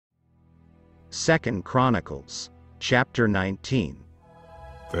2 Chronicles, chapter 19.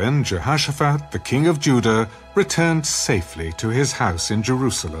 Then Jehoshaphat, the king of Judah, returned safely to his house in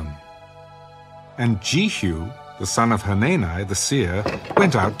Jerusalem. And Jehu, the son of Hanani the seer,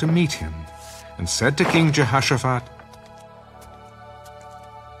 went out to meet him, and said to King Jehoshaphat,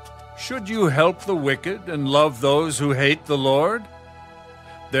 "Should you help the wicked and love those who hate the Lord?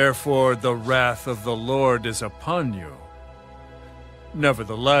 Therefore the wrath of the Lord is upon you.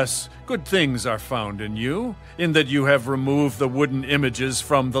 Nevertheless, good things are found in you, in that you have removed the wooden images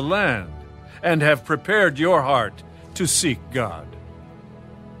from the land, and have prepared your heart to seek God."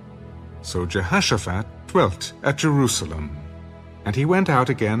 So Jehoshaphat dwelt at Jerusalem, and he went out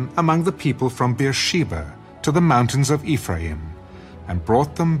again among the people from Beersheba to the mountains of Ephraim, and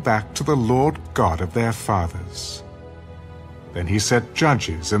brought them back to the Lord God of their fathers. Then he set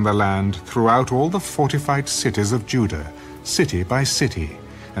judges in the land throughout all the fortified cities of Judah, city by city,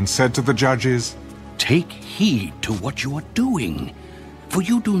 and said to the judges, "Take heed to what you are doing, for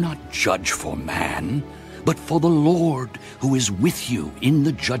you do not judge for man, but for the Lord who is with you in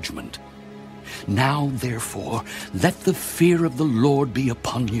the judgment. Now, therefore, let the fear of the Lord be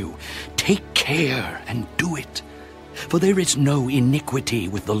upon you. Take care and do it. For there is no iniquity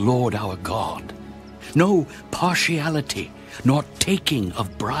with the Lord our God, no partiality, nor taking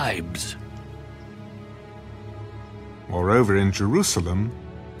of bribes." Moreover, in Jerusalem,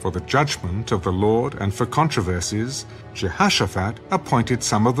 for the judgment of the Lord and for controversies, Jehoshaphat appointed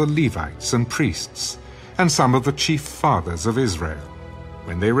some of the Levites and priests, and some of the chief fathers of Israel,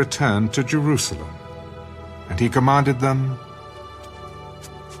 when they returned to Jerusalem. And he commanded them,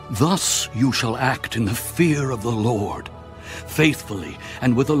 "Thus you shall act in the fear of the Lord, faithfully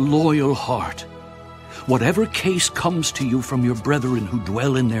and with a loyal heart. Whatever case comes to you from your brethren who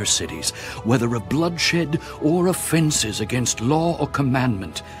dwell in their cities, whether of bloodshed or offenses against law or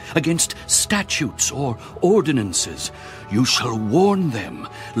commandment, against statutes or ordinances, you shall warn them,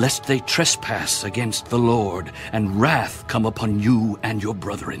 lest they trespass against the Lord, and wrath come upon you and your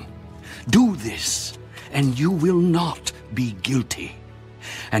brethren. Do this, and you will not be guilty.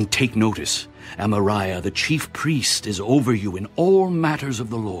 And take notice, Amariah the chief priest is over you in all matters of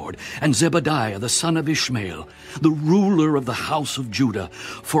the Lord, and Zebadiah the son of Ishmael, the ruler of the house of Judah,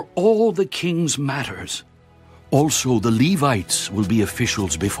 for all the king's matters. Also the Levites will be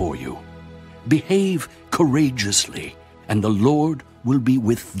officials before you. Behave courageously, and the Lord will be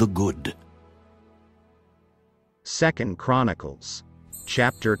with the good." 2 Chronicles,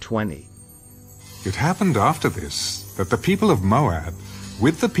 chapter 20. It happened after this that the people of Moab,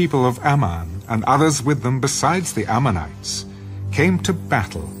 with the people of Ammon and others with them besides the Ammonites, came to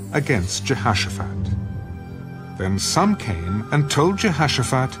battle against Jehoshaphat. Then some came and told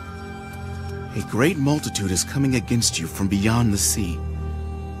Jehoshaphat, "A great multitude is coming against you from beyond the sea,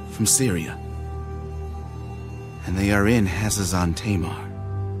 from Syria, and they are in Hazazon Tamar,"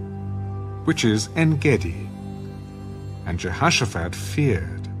 which is En-gedi. And Jehoshaphat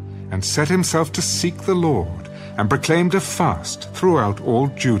feared, and set himself to seek the Lord, and proclaimed a fast throughout all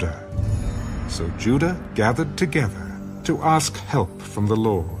Judah. So Judah gathered together to ask help from the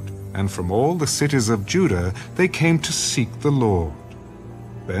Lord, and from all the cities of Judah they came to seek the Lord.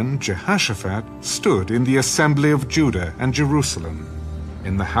 Then Jehoshaphat stood in the assembly of Judah and Jerusalem,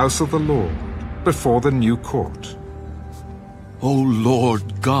 in the house of the Lord, before the new court. "O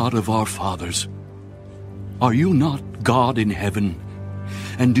Lord God of our fathers, are you not God in heaven?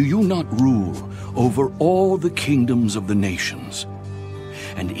 And do you not rule over all the kingdoms of the nations?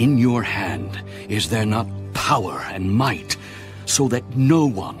 And in your hand is there not power and might, so that no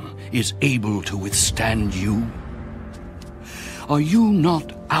one is able to withstand you? Are you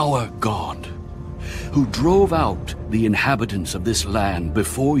not our God, who drove out the inhabitants of this land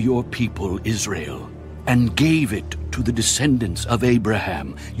before your people Israel, and gave it to the descendants of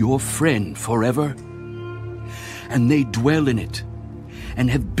Abraham, your friend forever? And they dwell in it, and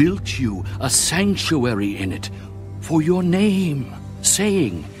have built you a sanctuary in it for your name,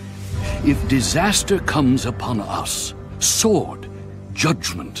 saying, If disaster comes upon us, sword,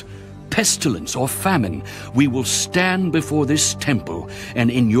 judgment, pestilence, or famine, we will stand before this temple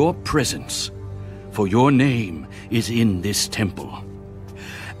and in your presence, for your name is in this temple,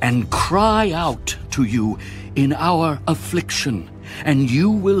 and cry out to you in our affliction, and you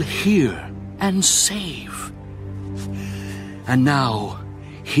will hear and save. And now,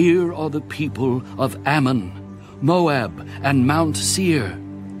 here are the people of Ammon, Moab, and Mount Seir,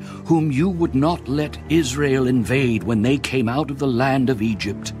 whom you would not let Israel invade when they came out of the land of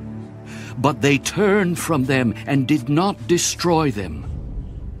Egypt. But they turned from them and did not destroy them.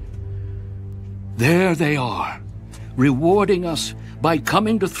 There they are, rewarding us by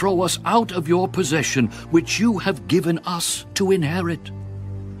coming to throw us out of your possession, which you have given us to inherit.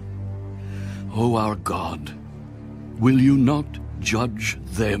 O our God, will you not judge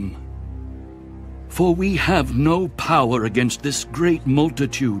them? For we have no power against this great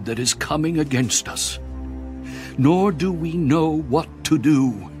multitude that is coming against us, nor do we know what to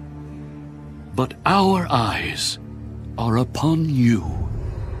do. But our eyes are upon you.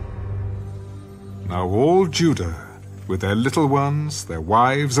 Now all Judah, with their little ones, their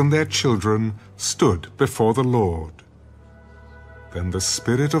wives, and their children, stood before the Lord. Then the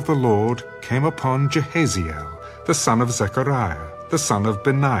Spirit of the Lord came upon Jehaziel, the son of Zechariah, the son of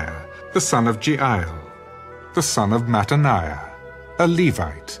Benaiah, the son of Jeiel, the son of Mattaniah, a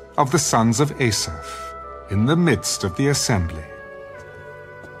Levite of the sons of Asaph, in the midst of the assembly.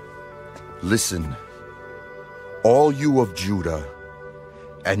 Listen, all you of Judah,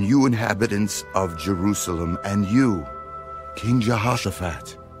 and you inhabitants of Jerusalem, and you, King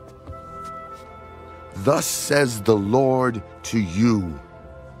Jehoshaphat. Thus says the Lord to you,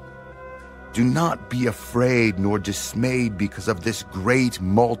 do not be afraid nor dismayed because of this great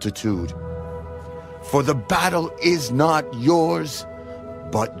multitude. For the battle is not yours,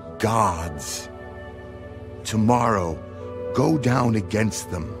 but God's. Tomorrow, go down against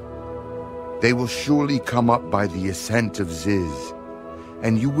them. They will surely come up by the ascent of Ziz,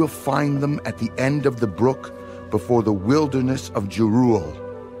 and you will find them at the end of the brook before the wilderness of Jeruel.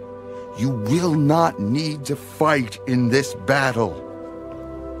 You will not need to fight in this battle.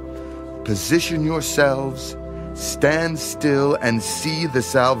 Position yourselves, stand still, and see the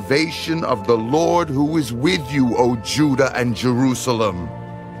salvation of the Lord who is with you, O Judah and Jerusalem.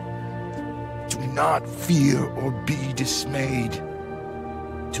 Do not fear or be dismayed.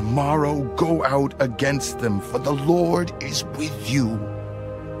 Tomorrow go out against them, for the Lord is with you.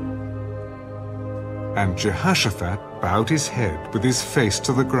 And Jehoshaphat bowed his head with his face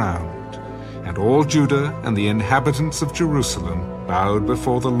to the ground, and all Judah and the inhabitants of Jerusalem bowed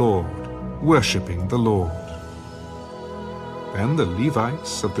before the Lord, worshipping the Lord. Then the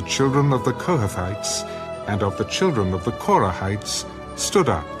Levites of the children of the Kohathites and of the children of the Korahites stood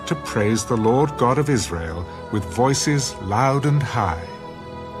up to praise the Lord God of Israel with voices loud and high.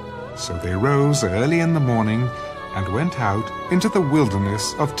 So they rose early in the morning and went out into the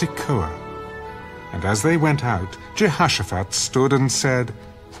wilderness of Tekoa. And as they went out, Jehoshaphat stood and said,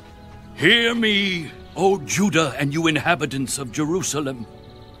 Hear me, O Judah and you inhabitants of Jerusalem.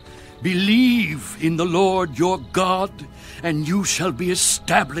 Believe in the Lord your God, and you shall be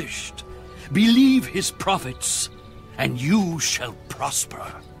established. Believe his prophets, and you shall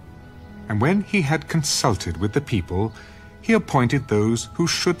prosper. And when he had consulted with the people, he appointed those who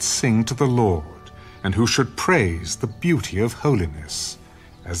should sing to the Lord, and who should praise the beauty of holiness,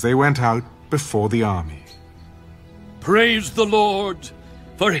 as they went out before the army. Praise the Lord,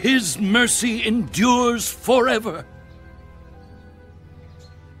 for his mercy endures forever.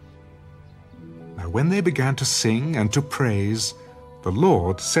 Now when they began to sing and to praise, the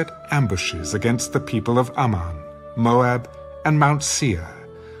Lord set ambushes against the people of Ammon, Moab, and Mount Seir,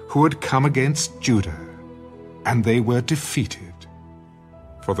 who had come against Judah, and they were defeated.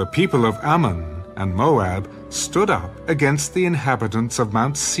 For the people of Ammon and Moab stood up against the inhabitants of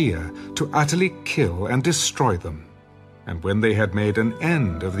Mount Seir to utterly kill and destroy them. And when they had made an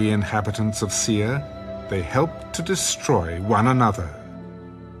end of the inhabitants of Seir, they helped to destroy one another.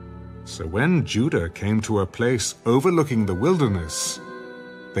 So when Judah came to a place overlooking the wilderness,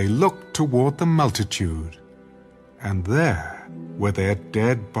 they looked toward the multitude, and there were their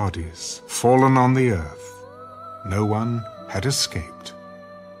dead bodies fallen on the earth. No one had escaped.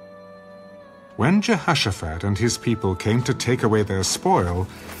 When Jehoshaphat and his people came to take away their spoil,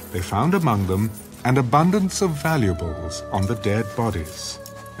 they found among them an abundance of valuables on the dead bodies,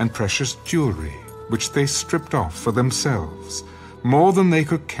 and precious jewelry, which they stripped off for themselves, more than they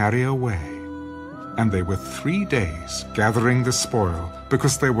could carry away. And they were 3 days gathering the spoil,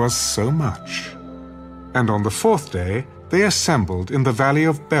 because there was so much. And on the 4th day they assembled in the valley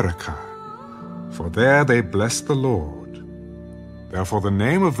of Berakah, for there they blessed the Lord. Therefore the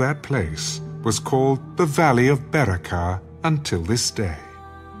name of that place was called the Valley of Berakah until this day.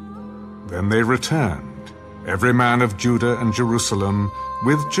 Then they returned, every man of Judah and Jerusalem,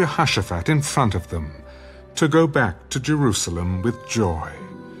 with Jehoshaphat in front of them, to go back to Jerusalem with joy,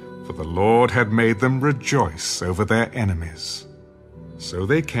 for the Lord had made them rejoice over their enemies. So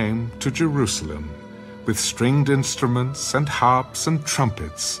they came to Jerusalem, with stringed instruments and harps and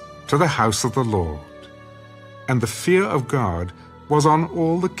trumpets, to the house of the Lord. And the fear of God was on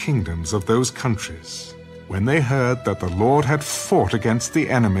all the kingdoms of those countries, when they heard that the Lord had fought against the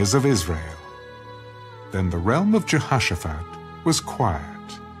enemies of Israel. Then the realm of Jehoshaphat was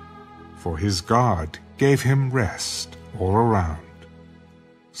quiet, for his God gave him rest all around.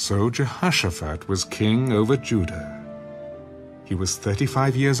 So Jehoshaphat was king over Judah. He was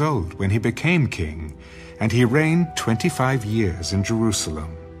 35 years old when he became king, and he reigned 25 years in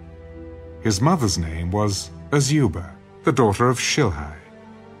Jerusalem. His mother's name was Azubah, the daughter of Shilhi.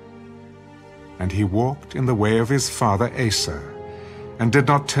 And he walked in the way of his father Asa, and did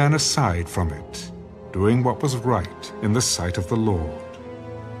not turn aside from it, doing what was right in the sight of the Lord.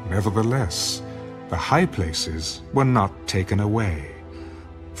 Nevertheless, the high places were not taken away,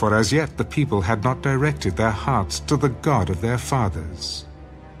 for as yet the people had not directed their hearts to the God of their fathers.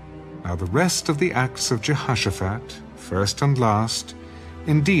 Now the rest of the acts of Jehoshaphat, first and last,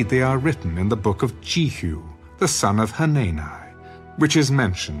 indeed they are written in the book of Jehu, the son of Hanani, which is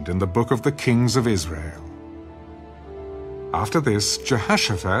mentioned in the book of the kings of Israel. After this,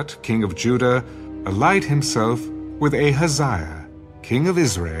 Jehoshaphat, king of Judah, allied himself with Ahaziah, king of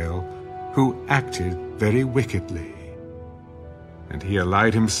Israel, who acted very wickedly. And he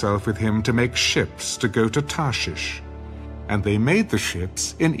allied himself with him to make ships to go to Tarshish. And they made the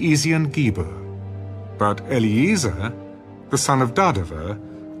ships in Ezion-Geber. But Eliezer, the son of Dodavah,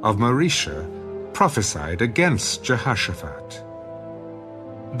 of Marisha, prophesied against Jehoshaphat.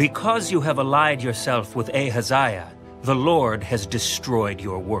 Because you have allied yourself with Ahaziah, the Lord has destroyed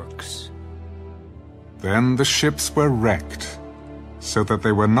your works. Then the ships were wrecked, so that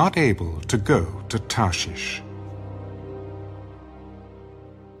they were not able to go to Tarshish.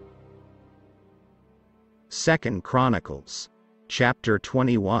 2 Chronicles, chapter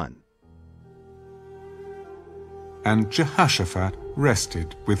 21. And Jehoshaphat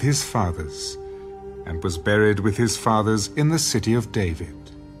rested with his fathers, and was buried with his fathers in the city of David.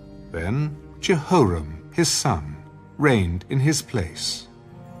 Then Jehoram, his son, reigned in his place.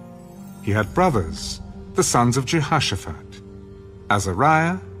 He had brothers, the sons of Jehoshaphat: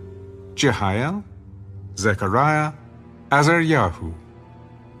 Azariah, Jehiel, Zechariah, Azaryahu,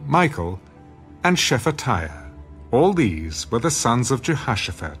 Michael, and Shephatiah. All these were the sons of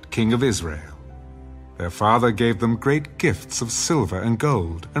Jehoshaphat, king of Israel. Their father gave them great gifts of silver and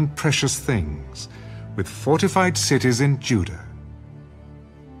gold and precious things, with fortified cities in Judah.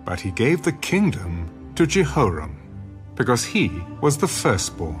 But he gave the kingdom to Jehoram, because he was the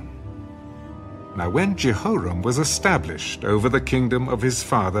firstborn. Now when Jehoram was established over the kingdom of his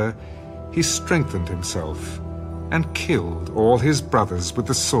father, he strengthened himself, and killed all his brothers with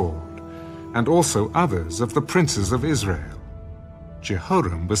the sword, and also others of the princes of Israel.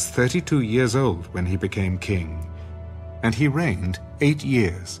 Jehoram was 32 years old when he became king, and he reigned 8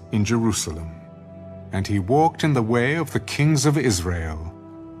 years in Jerusalem. And he walked in the way of the kings of Israel,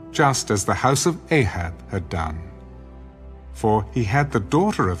 just as the house of Ahab had done. For he had the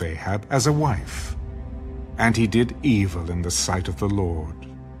daughter of Ahab as a wife, and he did evil in the sight of the Lord.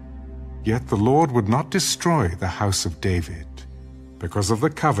 Yet the Lord would not destroy the house of David, because of the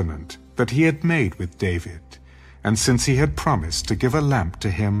covenant that he had made with David, and since he had promised to give a lamp to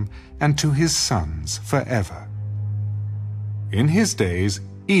him and to his sons forever. In his days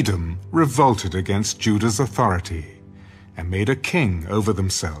Edom revolted against Judah's authority, and made a king over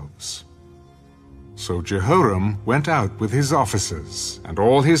themselves. So Jehoram went out with his officers, and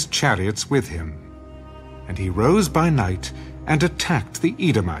all his chariots with him. And he rose by night, and attacked the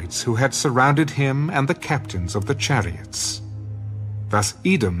Edomites who had surrounded him and the captains of the chariots. Thus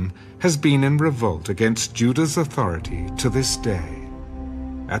Edom has been in revolt against Judah's authority to this day.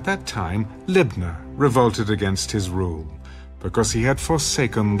 At that time Libnah revolted against his rule, because he had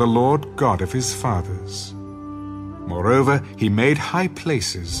forsaken the Lord God of his fathers. Moreover, he made high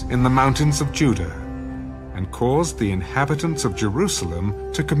places in the mountains of Judah, and caused the inhabitants of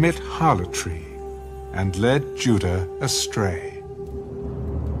Jerusalem to commit harlotry, and led Judah astray.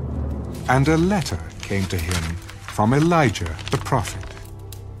 And a letter came to him from Elijah the prophet.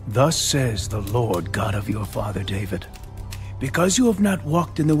 Thus says the Lord God of your father David, because you have not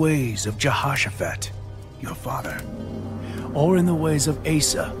walked in the ways of Jehoshaphat, your father, or in the ways of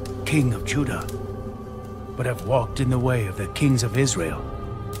Asa, king of Judah, but have walked in the way of the kings of Israel,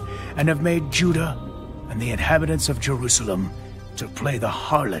 and have made Judah and the inhabitants of Jerusalem to play the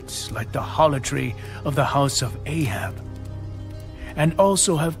harlots like the harlotry of the house of Ahab, and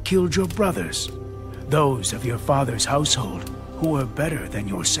also have killed your brothers, those of your father's household, who are better than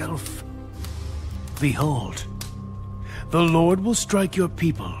yourself. Behold, the Lord will strike your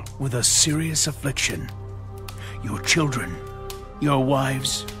people with a serious affliction, your children, your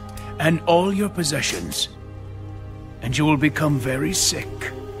wives, and all your possessions, and you will become very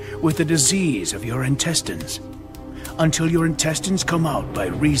sick with the disease of your intestines, until your intestines come out by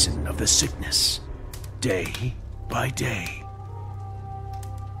reason of the sickness, day by day.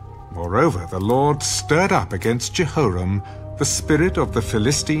 Moreover, the Lord stirred up against Jehoram the spirit of the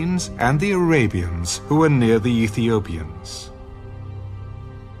Philistines and the Arabians who were near the Ethiopians.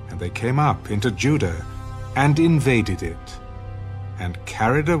 And they came up into Judah and invaded it, and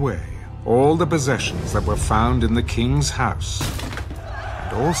carried away all the possessions that were found in the king's house,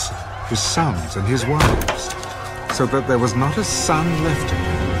 and also his sons and his wives, so that there was not a son left to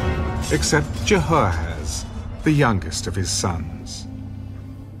him, except Jehoahaz, the youngest of his sons.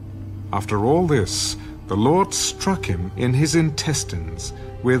 After all this, the Lord struck him in his intestines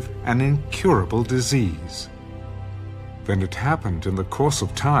with an incurable disease. Then it happened in the course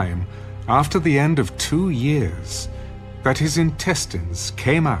of time, after the end of 2 years, that his intestines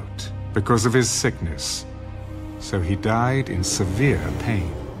came out because of his sickness. So he died in severe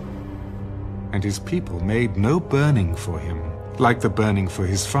pain. And his people made no burning for him, like the burning for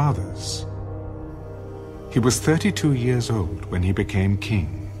his fathers. He was 32 years old when he became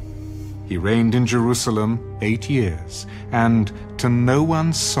king. He reigned in Jerusalem 8 years, and to no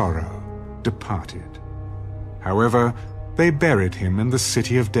one's sorrow departed. However, they buried him in the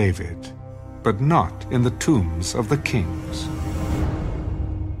city of David, but not in the tombs of the kings.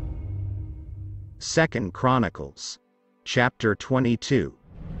 2 Chronicles, chapter 22.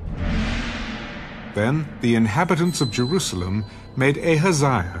 Then the inhabitants of Jerusalem made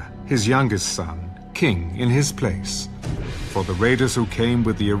Ahaziah, his youngest son, king in his place. For the raiders who came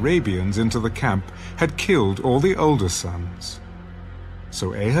with the Arabians into the camp had killed all the older sons.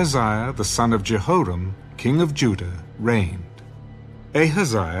 So Ahaziah, the son of Jehoram, king of Judah, reigned.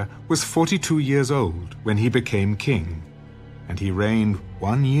 Ahaziah was 42 years old when he became king, and he reigned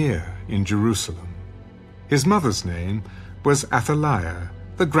 1 year in Jerusalem. His mother's name was Athaliah,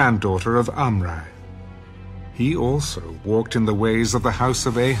 the granddaughter of Omri. He also walked in the ways of the house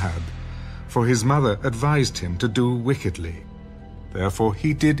of Ahab, for his mother advised him to do wickedly. Therefore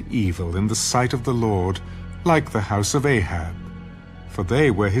he did evil in the sight of the Lord, like the house of Ahab, for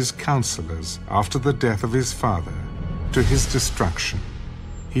they were his counselors after the death of his father, to his destruction.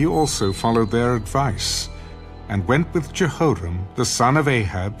 He also followed their advice, and went with Jehoram, the son of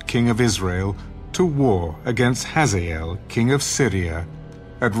Ahab, king of Israel, to war against Hazael, king of Syria,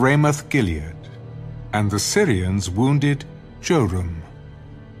 at Ramoth-Gilead. And the Syrians wounded Joram.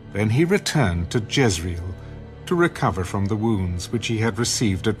 Then he returned to Jezreel to recover from the wounds which he had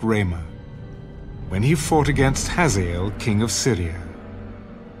received at Ramah, when he fought against Hazael, king of Syria.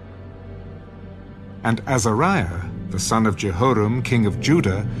 And Azariah, the son of Jehoram, king of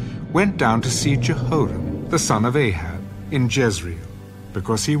Judah, went down to see Jehoram, the son of Ahab, in Jezreel,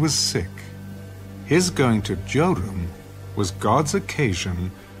 because he was sick. His going to Joram was God's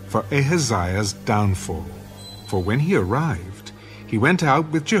occasion for Ahaziah's downfall. For when he arrived, he went out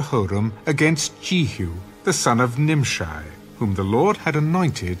with Jehoram against Jehu, the son of Nimshi, whom the Lord had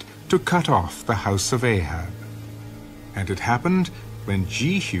anointed to cut off the house of Ahab. And it happened, when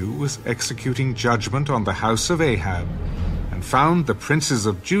Jehu was executing judgment on the house of Ahab, and found the princes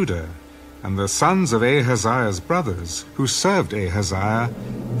of Judah, and the sons of Ahaziah's brothers, who served Ahaziah,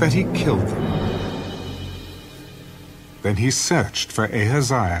 that he killed them. Then he searched for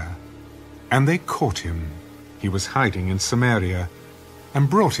Ahaziah, and they caught him. He was hiding in Samaria, and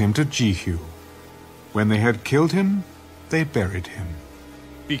brought him to Jehu. When they had killed him, they buried him.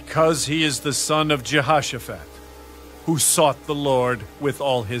 Because he is the son of Jehoshaphat, who sought the Lord with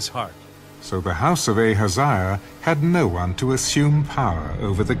all his heart. So the house of Ahaziah had no one to assume power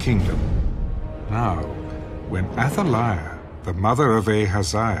over the kingdom. Now, when Athaliah, the mother of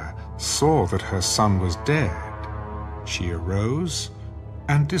Ahaziah, saw that her son was dead, she arose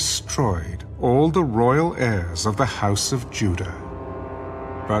and destroyed all the royal heirs of the house of Judah.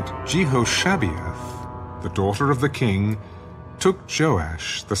 But Jehoshabeath, the daughter of the king, took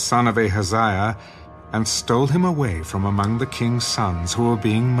Joash, the son of Ahaziah, and stole him away from among the king's sons who were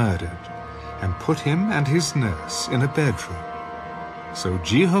being murdered, and put him and his nurse in a bedroom. So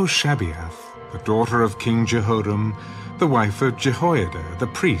Jehoshabeath, the daughter of King Jehoram, the wife of Jehoiada the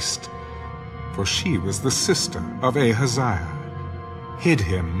priest, for she was the sister of Ahaziah, hid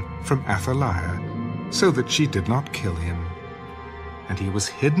him from Athaliah, so that she did not kill him. And he was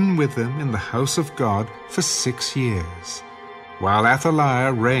hidden with them in the house of God for 6 years, while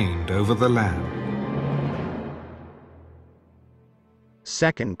Athaliah reigned over the land.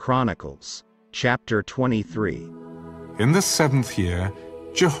 2 Chronicles, chapter 23. In the 7th year,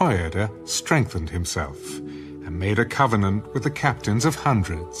 Jehoiada strengthened himself, and made a covenant with the captains of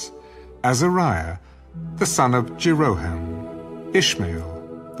hundreds, Azariah, the son of Jeroham,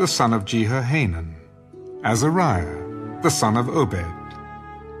 Ishmael, the son of Jehohanan, Azariah, the son of Obed,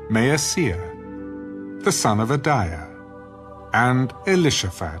 Maaseiah, the son of Adiah, and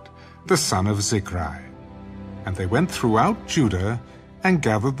Elishaphat, the son of Zichri. And they went throughout Judah and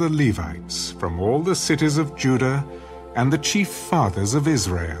gathered the Levites from all the cities of Judah and the chief fathers of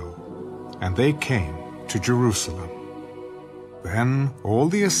Israel, and they came to Jerusalem. Then all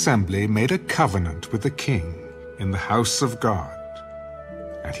the assembly made a covenant with the king in the house of God.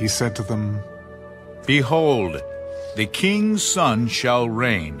 And he said to them, Behold, the king's son shall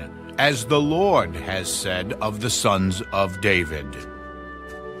reign, as the Lord has said of the sons of David.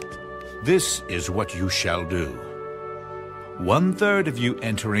 This is what you shall do. 1/3 of you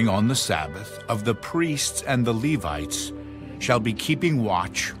entering on the Sabbath of the priests and the Levites shall be keeping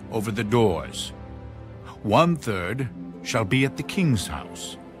watch over the doors. 1/3 shall be at the king's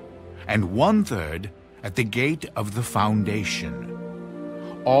house, and 1/3 at the gate of the foundation.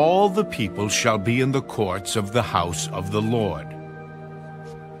 All the people shall be in the courts of the house of the Lord.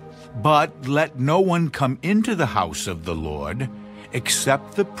 But let no one come into the house of the Lord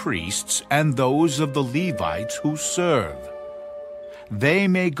except the priests and those of the Levites who serve. They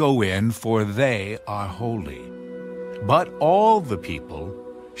may go in, for they are holy. But all the people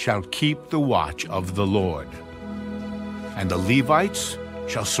shall keep the watch of the Lord. And the Levites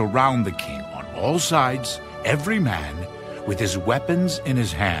shall surround the king on all sides, every man with his weapons in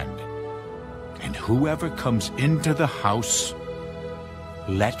his hand. And whoever comes into the house,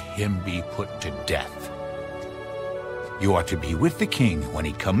 let him be put to death. You are to be with the king when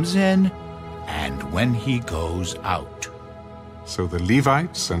he comes in and when he goes out. So the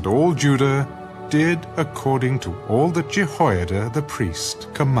Levites and all Judah did according to all that Jehoiada the priest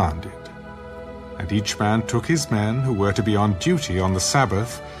commanded. And each man took his men who were to be on duty on the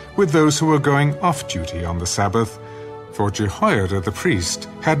Sabbath with those who were going off duty on the Sabbath, for Jehoiada the priest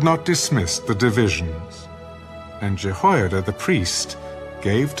had not dismissed the divisions. And Jehoiada the priest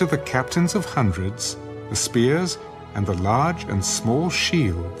gave to the captains of hundreds the spears and the large and small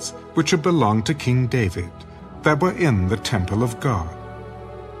shields which had belonged to King David, that were in the temple of God.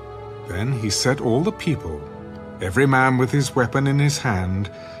 Then he set all the people, every man with his weapon in his hand,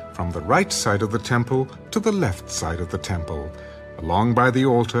 from the right side of the temple to the left side of the temple, along by the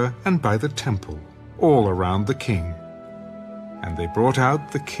altar and by the temple, all around the king. And they brought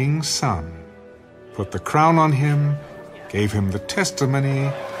out the king's son, put the crown on him, gave him the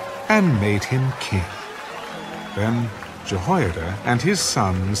testimony, and made him king. Then Jehoiada and his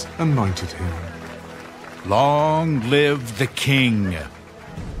sons anointed him. Long live the king!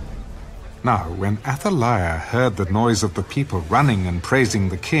 Now when Athaliah heard the noise of the people running and praising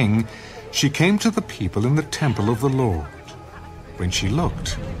the king, she came to the people in the temple of the Lord. When she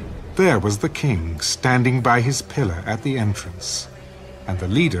looked, there was the king standing by his pillar at the entrance, and the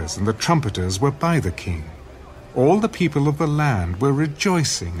leaders and the trumpeters were by the king. All the people of the land were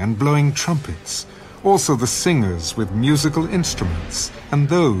rejoicing and blowing trumpets, also the singers with musical instruments, and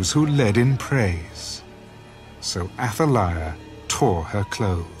those who led in praise. So Athaliah tore her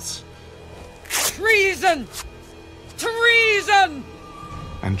clothes. Treason! Treason!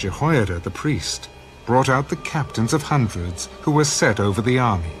 And Jehoiada the priest brought out the captains of hundreds who were set over the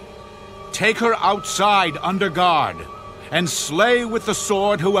army. Take her outside under guard, and slay with the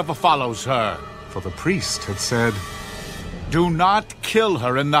sword whoever follows her. For the priest had said, Do not kill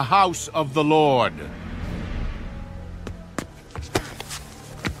her in the house of the Lord.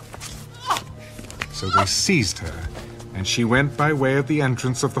 So they seized her, and she went by way of the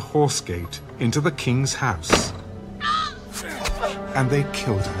entrance of the horse gate into the king's house. And they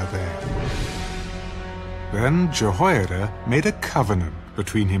killed her there. Then Jehoiada made a covenant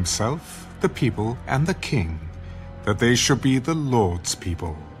between himself, the people, and the king, that they should be the Lord's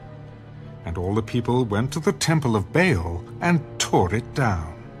people. And all the people went to the temple of Baal and tore it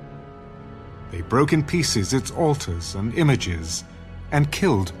down. They broke in pieces its altars and images, and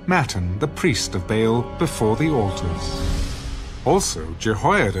killed Mattan, the priest of Baal, before the altars. Also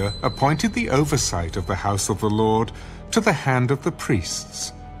Jehoiada appointed the oversight of the house of the Lord to the hand of the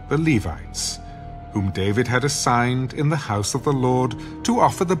priests, the Levites, whom David had assigned in the house of the Lord to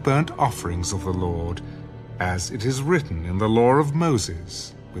offer the burnt offerings of the Lord, as it is written in the law of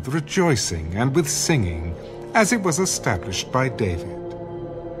Moses, with rejoicing and with singing, as it was established by David.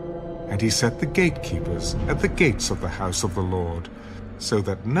 And he set the gatekeepers at the gates of the house of the Lord, so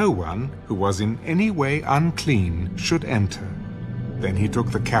that no one who was in any way unclean should enter. Then he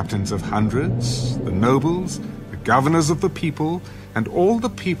took the captains of hundreds, the nobles, the governors of the people, and all the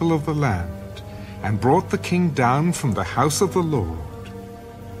people of the land, and brought the king down from the house of the Lord.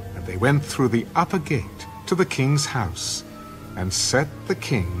 And they went through the upper gate to the king's house, and set the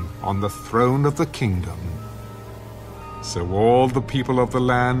king on the throne of the kingdom. So all the people of the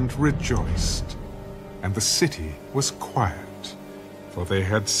land rejoiced, and the city was quiet, for they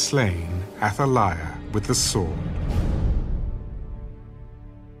had slain Athaliah with the sword.